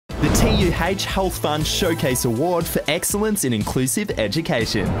the TUH Health Fund Showcase Award for Excellence in Inclusive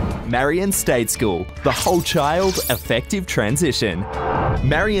Education. Marian State School, the whole child effective transition.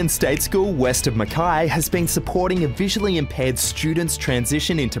 Marian State School, west of Mackay, has been supporting a visually impaired student's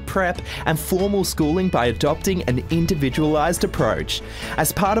transition into prep and formal schooling by adopting an individualised approach.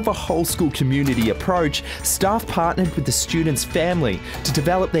 As part of a whole school community approach, staff partnered with the student's family to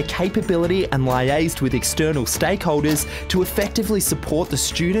develop their capability and liaised with external stakeholders to effectively support the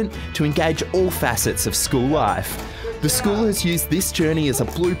student to engage all facets of school life. The school has used this journey as a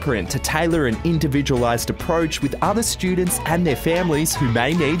blueprint to tailor an individualised approach with other students and their families who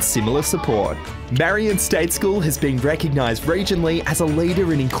may need similar support. Marian State School has been recognised regionally as a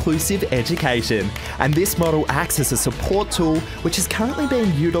leader in inclusive education, and this model acts as a support tool which is currently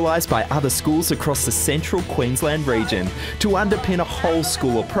being utilised by other schools across the central Queensland region to underpin a whole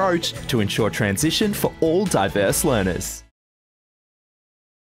school approach to ensure transition for all diverse learners.